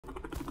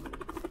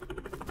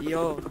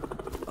Yo,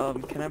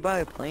 can I buy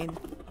a plane?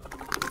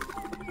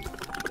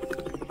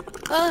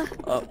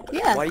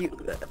 Yeah. Why you?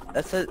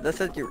 That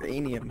says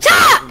uranium.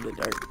 Ah! In the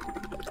dark.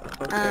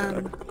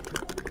 Okay.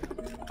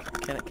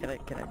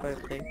 Can I buy a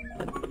plane?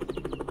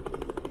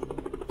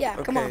 Yeah,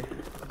 Okay. come on.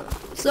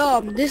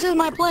 So, this is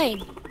my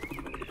plane.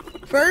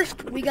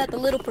 First, we got the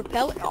little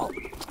propeller.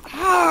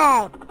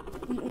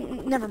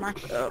 Never mind.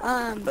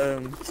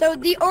 So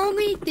the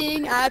only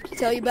thing I have to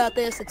tell you about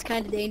this that's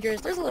kind of dangerous,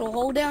 there's a little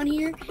hole down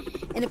here,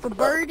 and if a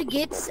bird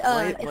gets,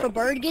 if a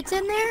bird gets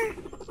in there,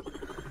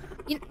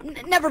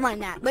 never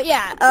mind that. But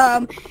yeah,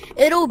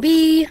 it'll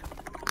be,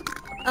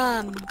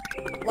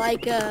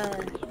 like,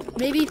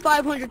 maybe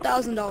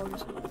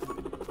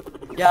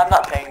 $500,000. Yeah, I'm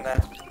not paying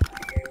that.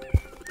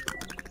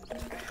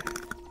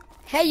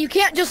 Hey, you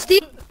can't just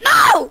steal.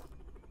 No!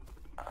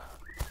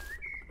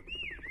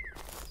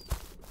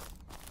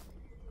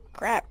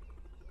 Crap.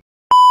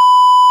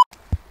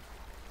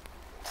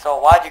 So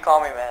why'd you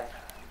call me, man?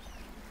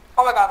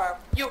 Oh my god, bro.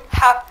 You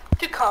have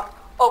to come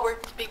over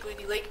to Big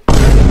Lady Lake.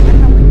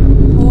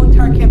 The whole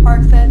entire camp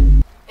park set.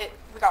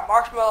 We got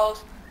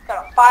marshmallows, we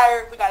got a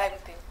fire, we got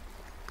everything.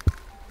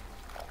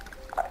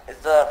 Is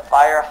the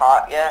fire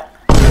hot yet?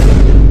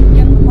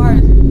 Yeah, the fire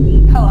is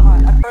hella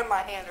hot. I burned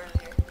my hand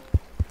earlier.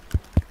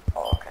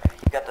 Oh, okay.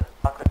 You got the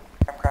chocolate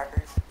graham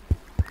crackers?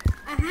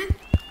 Mm-hmm.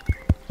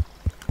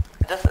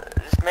 Just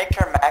make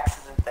sure Max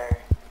isn't there.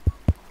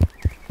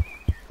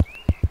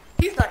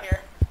 He's not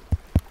here.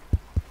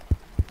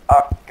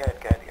 Oh, good.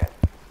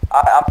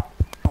 I'm